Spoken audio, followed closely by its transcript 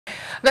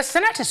The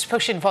Senate is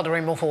pushing for the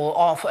removal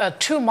of a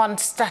 2-month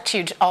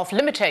statute of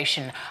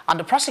limitation on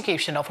the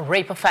prosecution of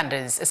rape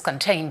offenders as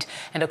contained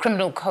in the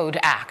Criminal Code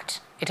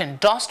Act. It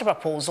endorsed a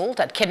proposal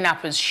that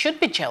kidnappers should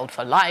be jailed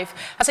for life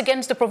as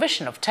against the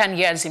provision of 10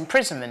 years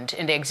imprisonment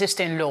in the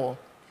existing law.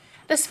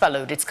 This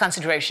followed its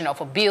consideration of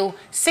a bill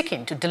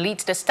seeking to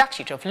delete the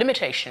statute of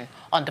limitation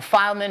on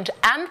defilement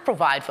and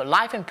provide for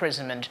life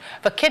imprisonment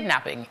for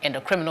kidnapping in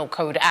the Criminal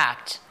Code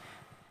Act.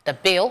 The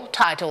bill,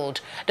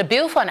 titled "The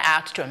Bill for an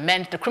Act to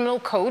Amend the Criminal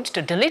Code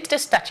to Delete the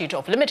Statute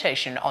of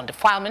Limitation on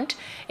Defilement,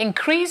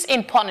 Increase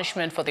in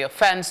Punishment for the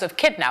Offense of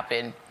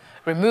Kidnapping,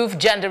 Remove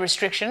Gender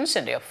Restrictions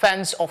in the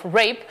Offense of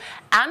Rape,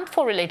 and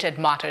for Related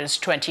Matters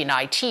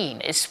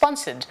 2019, is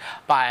sponsored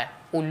by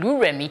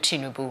Oluremi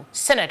Tinubu,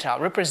 Senator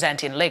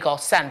representing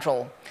Lagos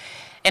Central.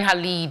 In her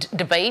lead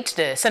debate,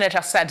 the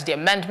senator said the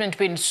amendment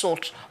being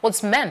sought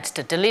was meant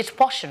to delete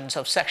portions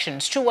of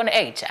Sections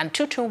 218 and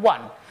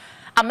 221,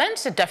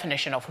 amends the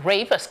definition of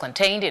rape as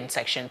contained in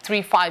Section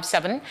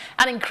 357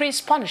 and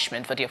increase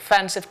punishment for the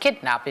offense of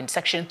kidnapping in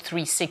Section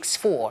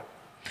 364.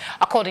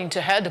 According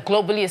to her, the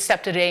globally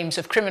accepted aims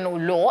of criminal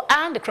law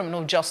and the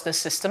criminal justice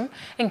system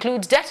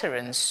include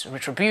deterrence,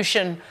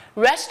 retribution,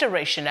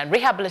 restoration and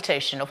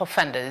rehabilitation of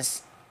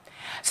offenders.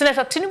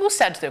 Senator Tinubu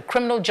said the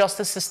criminal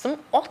justice system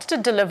ought to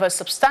deliver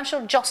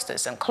substantial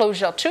justice and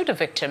closure to the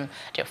victim,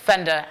 the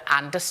offender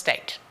and the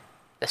state.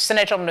 The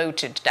senator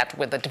noted that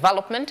with the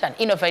development and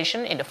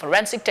innovation in the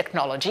forensic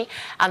technology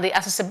and the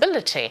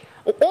accessibility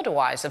or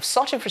otherwise of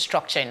such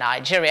infrastructure in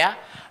Nigeria,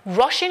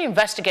 rushing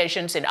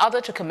investigations in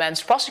order to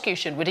commence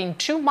prosecution within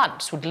 2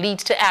 months would lead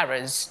to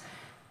errors.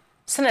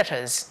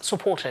 Senators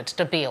supported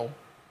the bill.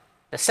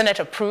 The Senate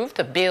approved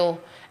the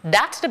bill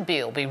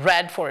be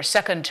read for a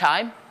second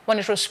time when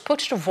it was put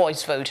to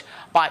voice vote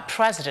by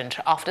President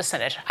of the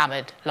Senate,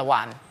 Ahmed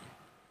Lawan.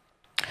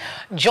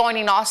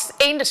 Joining us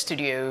in the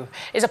studio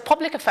is a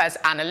public affairs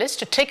analyst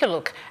to take a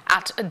look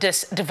at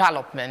this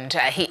development.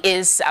 He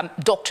is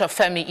Dr.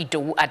 Femi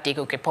Idowu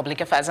Adegoke, public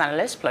affairs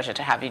analyst. Pleasure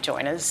to have you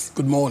join us.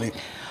 Good morning.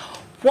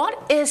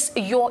 What is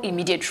your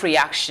immediate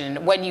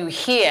reaction when you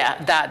hear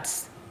that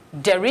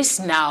there is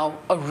now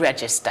a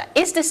register?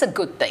 Is this a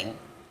good thing?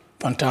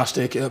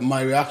 Fantastic.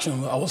 My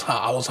reaction, I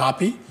was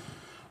happy,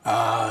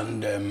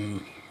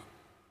 and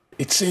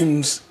it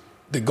seems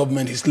the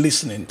government is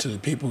listening to the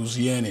people's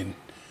yearning.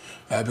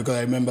 Because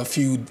I remember a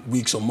few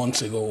weeks or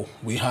months ago,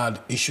 we had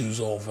issues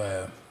of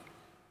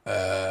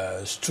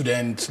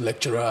students,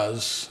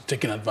 lecturers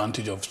taking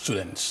advantage of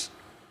students.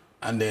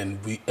 And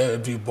then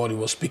everybody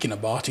was speaking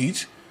about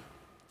it.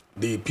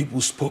 The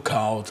people spoke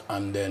out,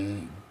 and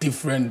then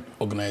different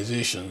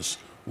organizations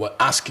were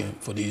asking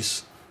for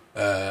this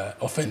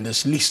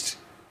offenders list,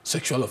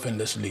 sexual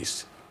offenders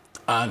list.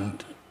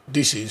 And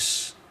this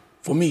is,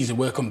 for me, is a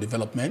welcome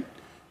development.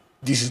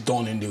 This is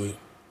done in the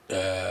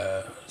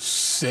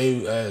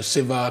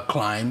severe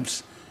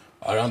crimes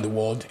around the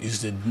world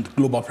is the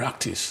global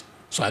practice.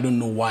 So I don't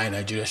know why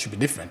Nigeria should be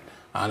different.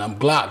 And I'm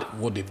glad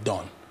what they've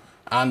done.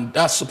 And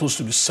that's supposed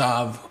to be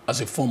served as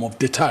a form of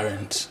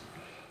deterrent.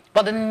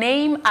 But the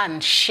name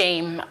and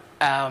shame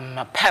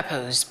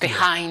purpose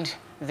behind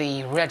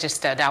the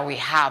register that we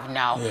have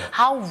now,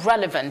 how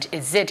relevant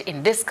is it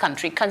in this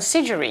country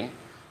considering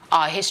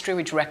our history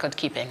with record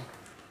keeping?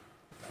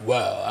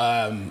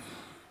 Well,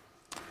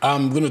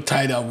 I'm going to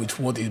tie that with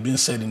what is being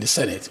said in the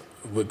Senate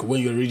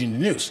when you're reading the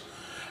news.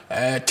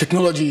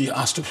 Technology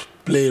has to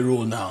play a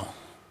role now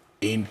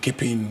in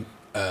keeping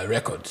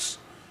records.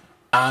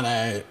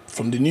 And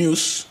from the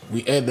news,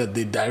 we heard that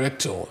the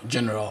Director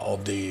General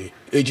of the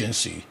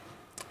agency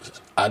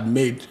had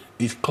made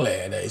it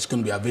clear that it's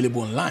going to be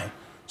available online.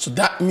 So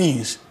that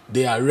means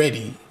they are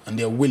ready and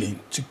they're willing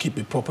to keep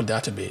a proper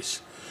database.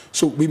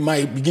 So we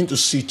might begin to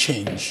see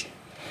change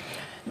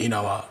in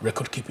our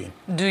record keeping.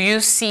 Do you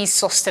see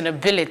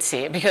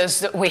sustainability?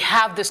 Because we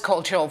have this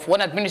culture of one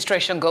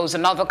administration goes,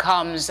 another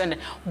comes, and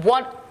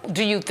what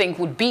do you think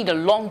would be the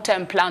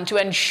long-term plan to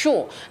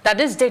ensure that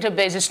this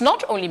database is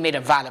not only made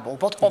available,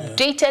 but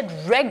updated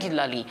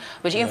regularly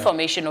with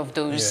information of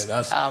those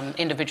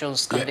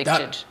individuals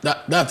convicted?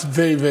 That's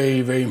very,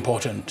 very, very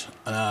important.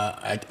 And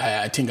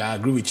I think I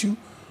agree with you.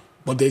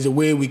 But there's a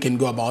way we can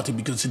go about it,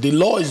 because the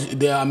law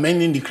they are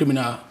amending the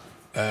criminal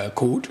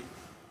code.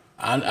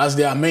 And as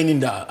they are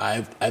amending that,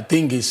 I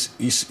think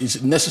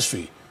it's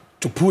necessary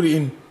to put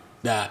in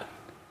that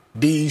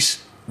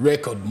this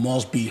record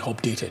must be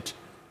updated.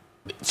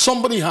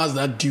 Somebody has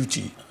that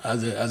duty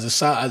as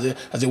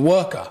a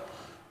worker,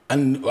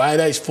 and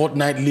either it's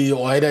fortnightly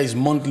or either it's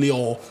monthly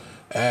or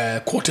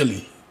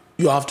quarterly.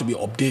 You have to be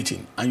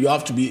updating, and you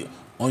have to be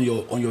on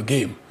your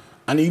game.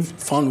 And if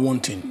found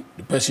wanting,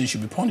 the person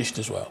should be punished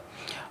as well.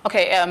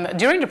 Okay,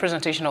 during the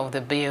presentation of the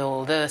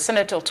bill, the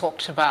senator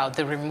talked about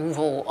the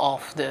removal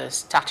of the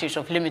statute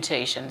of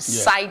limitations,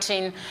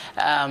 citing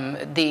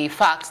the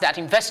fact that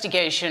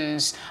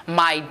investigations there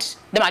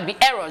might be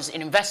errors in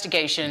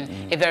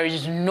investigation if there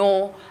is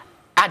no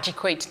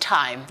adequate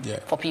time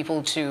for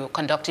people to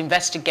conduct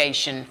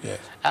investigation.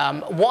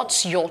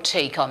 What's your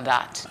take on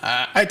that?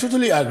 I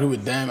totally agree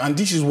with them, and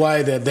this is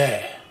why they're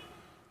there.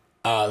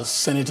 as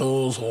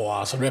senators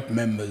or as rep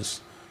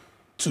members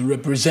to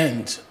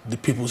represent the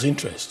people's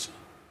interest.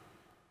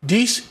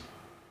 This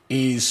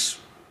is,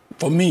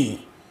 for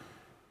me,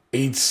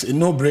 it's a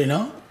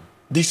no-brainer.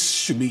 This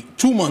should be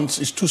 2 months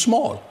is too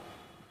small.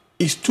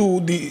 It's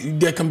too,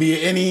 there can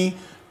be any,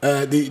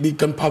 they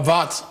can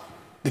pervert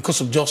the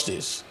course of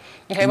justice.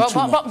 Okay,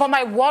 but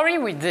my worry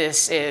with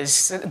this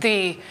is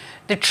the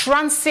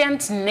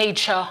transient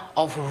nature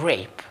of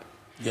rape.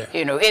 Yeah.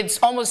 You know, it's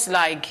almost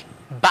like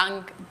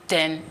bang,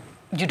 then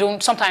you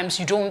don't, sometimes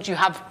you don't, you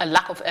have a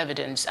lack of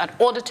evidence. At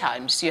other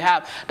times you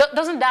have,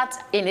 doesn't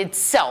that in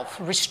itself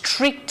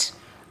restrict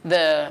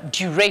the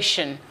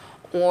duration,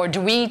 or do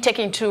we take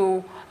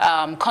into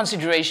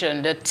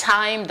consideration the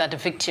time that the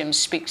victim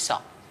speaks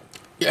up?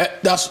 Yeah,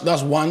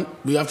 that's one.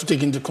 We have to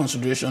take into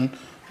consideration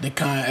the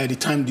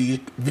time the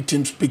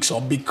victim speaks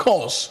up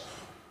because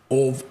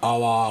of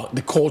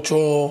the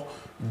culture,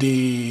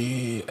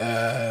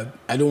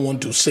 I don't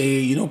want to say,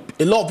 you know,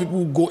 a lot of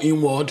people go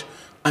inward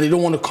and they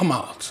don't want to come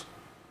out.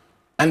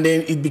 And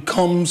then it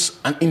becomes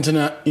an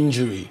internal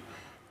injury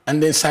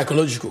and then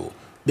psychological.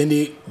 Then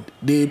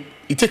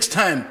it takes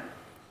time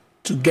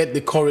to get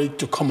the courage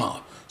to come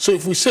out. So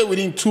if we say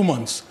within 2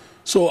 months,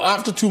 so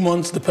after 2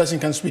 months, the person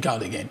can speak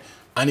out again.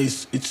 And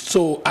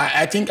so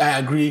I think I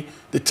agree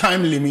the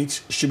time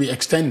limit should be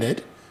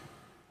extended,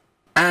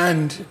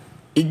 and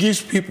it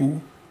gives people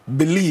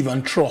belief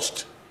and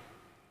trust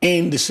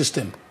in the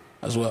system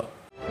as well.